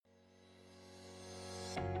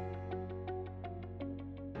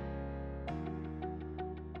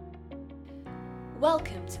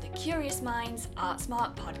Welcome to the Curious Minds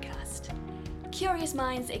ArtSmart podcast. Curious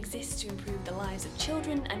Minds exists to improve the lives of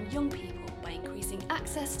children and young people by increasing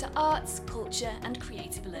access to arts, culture and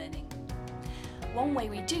creative learning. One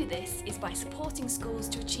way we do this is by supporting schools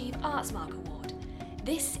to achieve ArtSmark Award.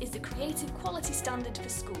 This is the creative quality standard for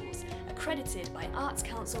schools, accredited by Arts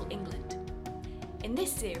Council England. In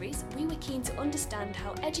this series, we were keen to understand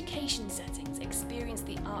how education settings experience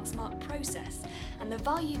the ArtSmark process and the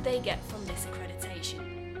value they get from this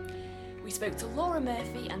accreditation. We spoke to Laura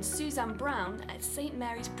Murphy and Suzanne Brown at St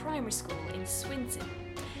Mary's Primary School in Swinton,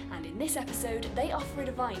 and in this episode they offer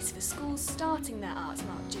advice for schools starting their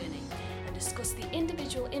ArtSmark journey and discuss the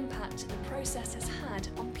individual impact the process has had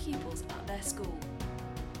on pupils at their school.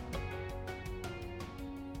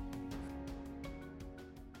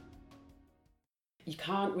 You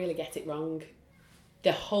can't really get it wrong.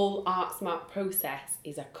 The whole ArtSmark process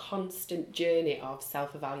is a constant journey of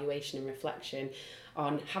self-evaluation and reflection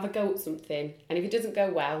on have a go at something, and if it doesn't go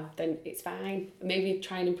well, then it's fine. Maybe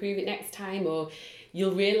try and improve it next time, or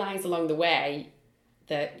you'll realise along the way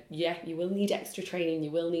that, you will need extra training,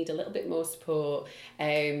 you will need a little bit more support,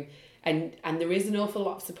 and there is an awful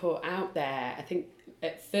lot of support out there. I think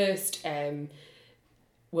at first, when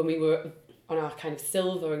we were on our kind of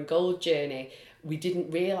silver and gold journey, we didn't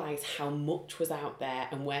realise how much was out there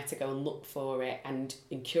and where to go and look for it. And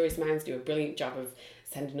Curious Minds do a brilliant job of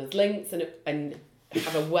sending us links and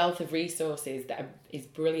have a wealth of resources that is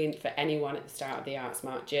brilliant for anyone at the start of the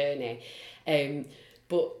ArtSmark journey.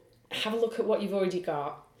 But have a look at what you've already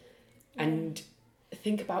got and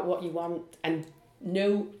think about what you want. And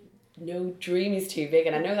no dream is too big.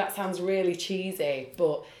 And I know that sounds really cheesy,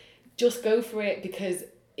 but just go for it, because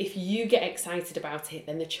if you get excited about it,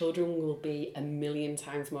 then the children will be a million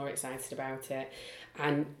times more excited about it.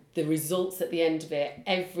 And the results at the end of it,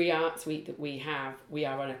 every arts week that we have, we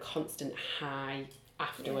are on a constant high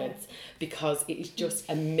afterwards, because it is just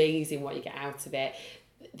amazing what you get out of it.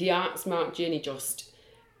 The ArtSmark journey just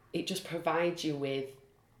provides you with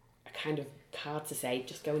a kind of card to say,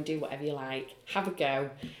 just go and do whatever you like, have a go,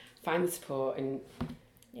 find the support, and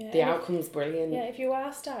the outcome's brilliant. Yeah, if you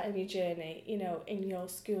are starting your journey, in your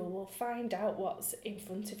school, well, find out what's in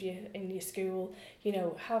front of you in your school.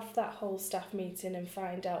 Have that whole staff meeting and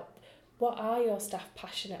find out what are your staff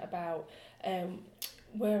passionate about.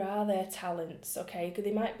 Where are their talents? Okay, because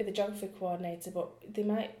they might be the geography coordinator, but they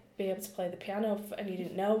might be able to play the piano and you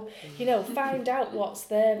didn't know. Find out what's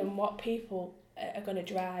there and what people are going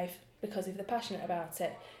to drive. Because if they're passionate about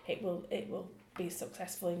it, it will be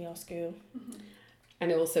successful in your school. Mm-hmm.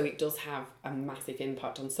 And also it does have a massive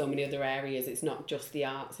impact on so many other areas. It's not just the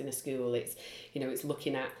arts in a school. It's, it's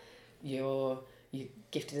looking at your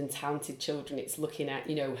gifted and talented children. It's looking at,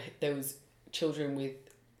 those children with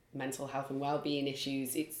mental health and wellbeing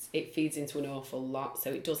issues. It feeds into an awful lot. So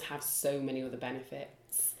it does have so many other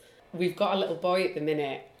benefits. We've got a little boy at the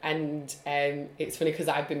minute, and it's funny because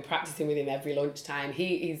I've been practicing with him every lunchtime.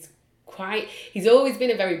 He's always been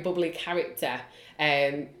a very bubbly character,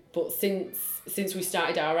 but since we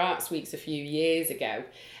started our arts weeks a few years ago,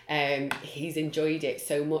 he's enjoyed it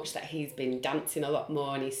so much that he's been dancing a lot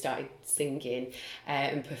more, and he started singing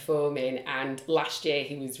and performing. And last year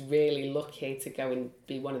he was really lucky to go and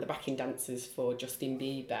be one of the backing dancers for Justin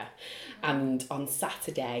Bieber. And on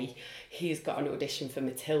Saturday he's got an audition for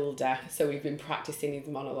Matilda, so we've been practicing his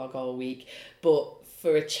monologue all week. But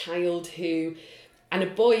for a child and a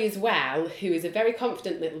boy as well, who is a very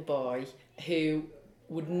confident little boy who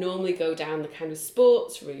would normally go down the kind of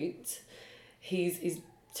sports route, he's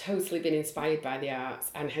totally been inspired by the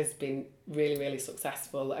arts and has been really, really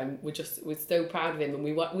successful. And we're so proud of him, and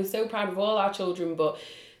we're so proud of all our children. But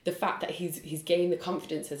the fact that he's gained the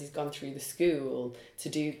confidence as he's gone through the school to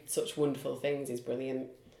do such wonderful things is brilliant.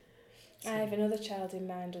 I have another child in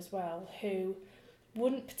mind as well who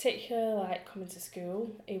wouldn't particularly like coming to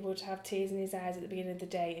school. He would have tears in his eyes at the beginning of the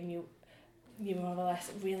day, and you more or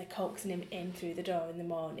less really coaxing him in through the door in the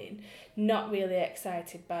morning, not really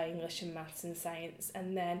excited by English and maths and science.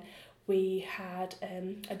 And then we had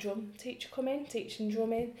a drum teacher come in, teaching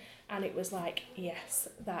drumming, and it was like, yes,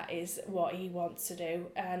 that is what he wants to do,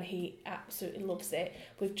 and he absolutely loves it.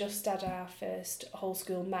 We've just had our first whole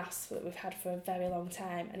school mass that we've had for a very long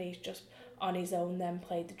time, and he's just on his own then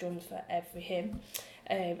played the drums for every hymn.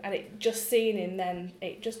 And it just seeing him then,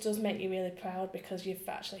 it just does make you really proud, because you've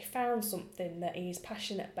actually found something that he's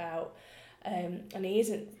passionate about, and he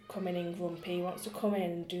isn't coming in grumpy. He wants to come in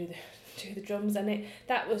and do the drums, and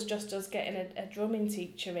that was just us getting a drumming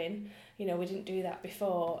teacher in. We didn't do that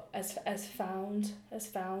before. Has found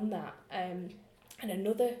that, And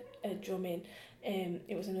another drumming,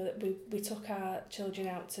 it was another, we took our children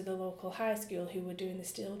out to the local high school who were doing the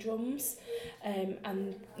steel drums,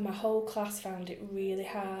 and my whole class found it really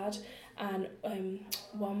hard, and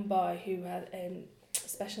one boy who had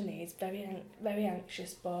special needs, very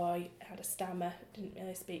anxious boy, had a stammer, didn't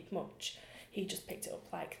really speak much, he just picked it up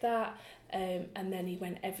like that, and then he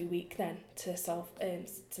went every week then to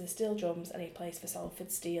the steel drums, and he plays for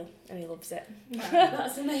Salford Steel, and he loves it.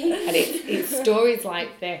 That's amazing. And it's stories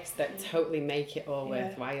like this that totally make it all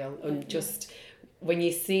worthwhile. And just when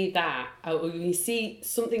you see that, or when you see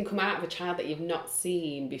something come out of a child that you've not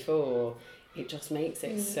seen before, it just makes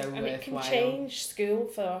it so worthwhile. And it can change school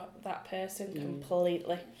for that person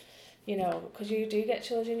completely. You know, because you do get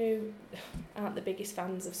children who aren't the biggest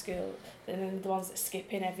fans of school, and then the ones that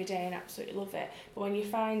skip in every day and absolutely love it. But when you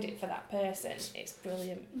find it for that person, it's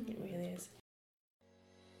brilliant. It really is.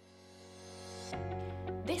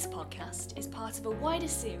 This podcast is part of a wider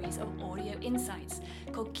series of audio insights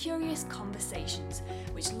called Curious Conversations,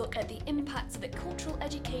 which look at the impacts that cultural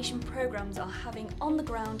education programmes are having on the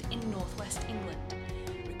ground in northwest England.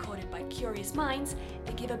 Recorded by Curious Minds,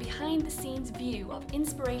 they give a behind-the-scenes view of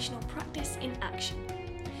inspirational practice in action.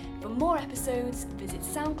 For more episodes, visit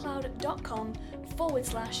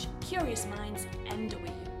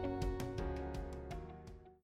soundcloud.com/CuriousMindsNW.